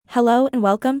Hello and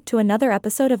welcome to another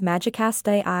episode of Magicast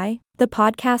AI, the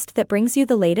podcast that brings you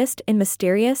the latest in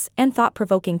mysterious and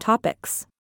thought-provoking topics.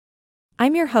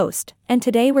 I'm your host, and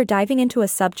today we're diving into a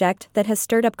subject that has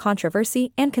stirred up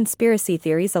controversy and conspiracy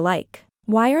theories alike.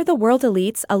 Why are the world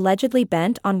elites allegedly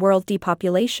bent on world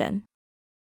depopulation?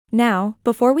 Now,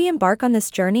 before we embark on this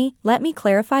journey, let me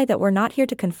clarify that we're not here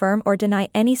to confirm or deny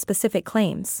any specific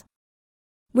claims.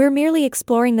 We're merely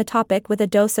exploring the topic with a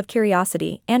dose of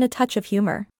curiosity and a touch of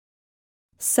humor.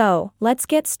 So, let's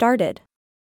get started.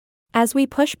 As we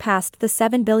push past the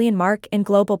 7 billion mark in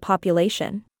global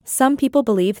population, some people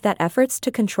believe that efforts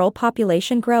to control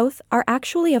population growth are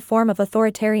actually a form of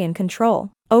authoritarian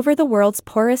control over the world's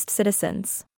poorest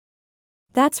citizens.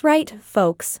 That's right,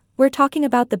 folks, we're talking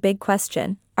about the big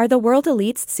question: are the world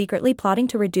elites secretly plotting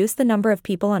to reduce the number of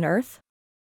people on Earth?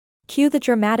 Cue the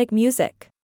dramatic music.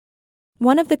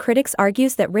 One of the critics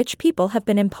argues that rich people have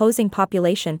been imposing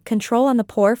population control on the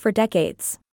poor for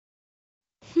decades.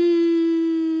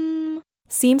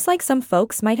 Seems like some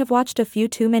folks might have watched a few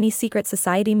too many secret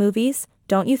society movies,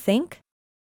 don't you think?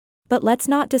 But let's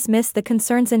not dismiss the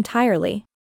concerns entirely.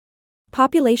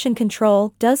 Population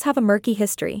control does have a murky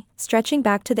history, stretching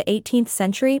back to the 18th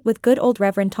century with good old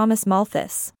Reverend Thomas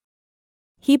Malthus.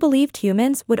 He believed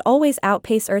humans would always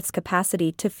outpace Earth's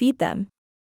capacity to feed them.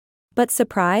 But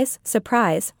surprise,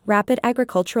 surprise, rapid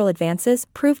agricultural advances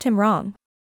proved him wrong.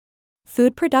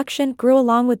 Food production grew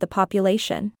along with the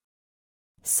population.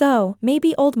 So,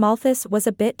 maybe old Malthus was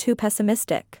a bit too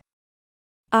pessimistic.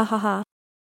 Ahaha.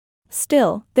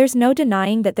 Still, there's no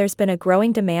denying that there's been a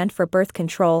growing demand for birth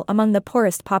control among the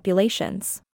poorest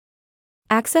populations.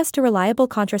 Access to reliable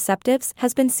contraceptives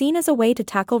has been seen as a way to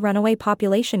tackle runaway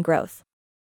population growth.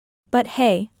 But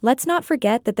hey, let's not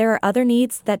forget that there are other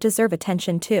needs that deserve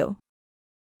attention too.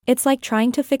 It's like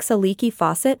trying to fix a leaky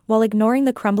faucet while ignoring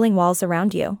the crumbling walls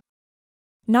around you.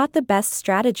 Not the best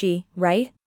strategy,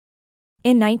 right?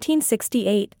 In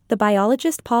 1968, the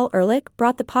biologist Paul Ehrlich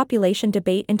brought the population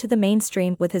debate into the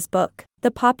mainstream with his book,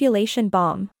 The Population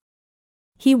Bomb.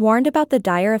 He warned about the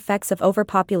dire effects of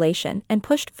overpopulation and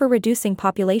pushed for reducing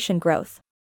population growth.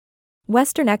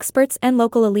 Western experts and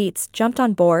local elites jumped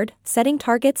on board, setting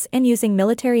targets and using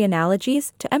military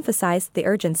analogies to emphasize the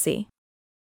urgency.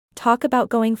 Talk about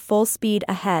going full speed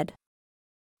ahead.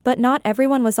 But not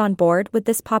everyone was on board with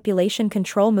this population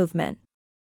control movement.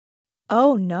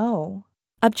 Oh no.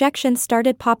 Objections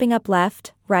started popping up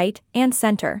left, right, and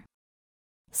center.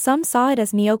 Some saw it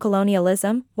as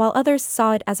neocolonialism, while others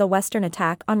saw it as a Western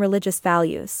attack on religious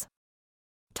values.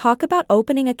 Talk about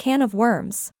opening a can of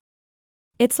worms.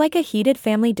 It's like a heated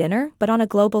family dinner but on a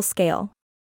global scale.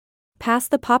 Pass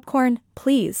the popcorn,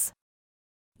 please.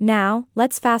 Now,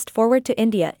 let's fast forward to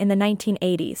India in the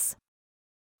 1980s.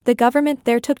 The government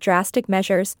there took drastic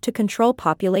measures to control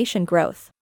population growth.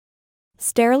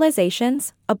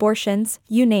 Sterilizations, abortions,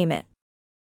 you name it.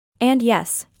 And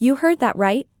yes, you heard that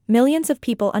right, millions of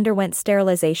people underwent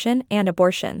sterilization and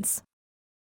abortions.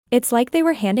 It's like they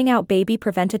were handing out baby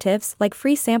preventatives like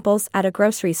free samples at a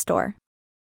grocery store.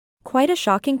 Quite a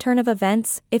shocking turn of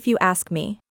events, if you ask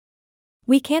me.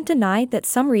 We can't deny that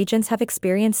some regions have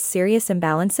experienced serious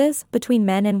imbalances between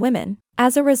men and women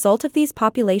as a result of these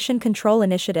population control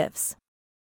initiatives.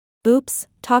 Oops,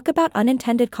 talk about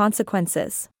unintended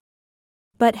consequences.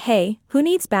 But hey, who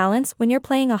needs balance when you're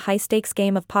playing a high-stakes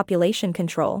game of population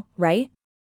control, right?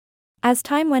 As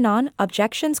time went on,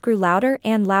 objections grew louder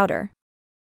and louder.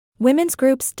 Women's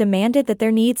groups demanded that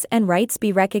their needs and rights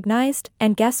be recognized,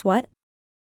 and guess what?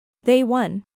 They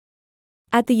won.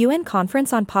 At the UN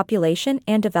Conference on Population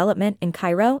and Development in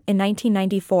Cairo in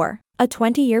 1994, a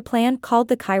 20-year plan called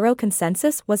the Cairo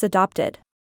Consensus was adopted.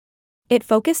 It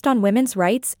focused on women's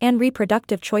rights and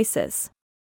reproductive choices.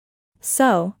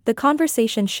 So, the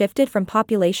conversation shifted from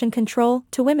population control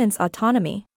to women's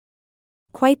autonomy.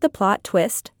 Quite the plot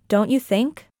twist, don't you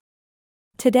think?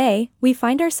 Today, we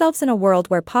find ourselves in a world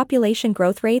where population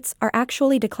growth rates are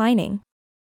actually declining.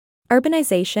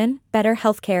 Urbanization, better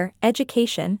healthcare,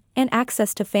 education, and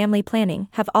access to family planning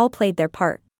have all played their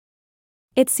part.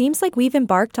 It seems like we've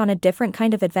embarked on a different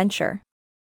kind of adventure.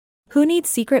 Who needs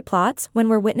secret plots when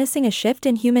we're witnessing a shift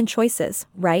in human choices,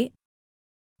 right?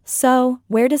 So,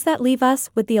 where does that leave us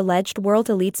with the alleged world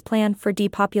elite's plan for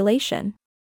depopulation?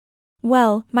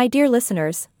 Well, my dear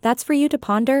listeners, that's for you to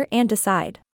ponder and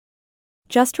decide.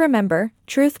 Just remember,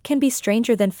 truth can be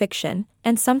stranger than fiction,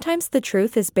 and sometimes the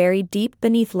truth is buried deep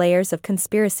beneath layers of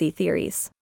conspiracy theories.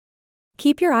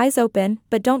 Keep your eyes open,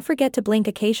 but don't forget to blink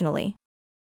occasionally.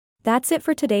 That's it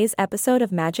for today's episode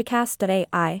of Magicast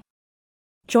AI.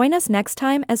 Join us next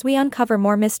time as we uncover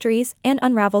more mysteries and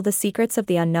unravel the secrets of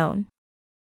the unknown.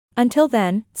 Until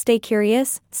then, stay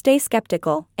curious, stay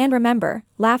skeptical, and remember,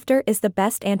 laughter is the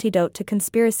best antidote to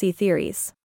conspiracy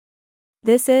theories.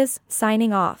 This is,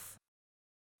 signing off.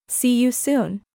 See you soon.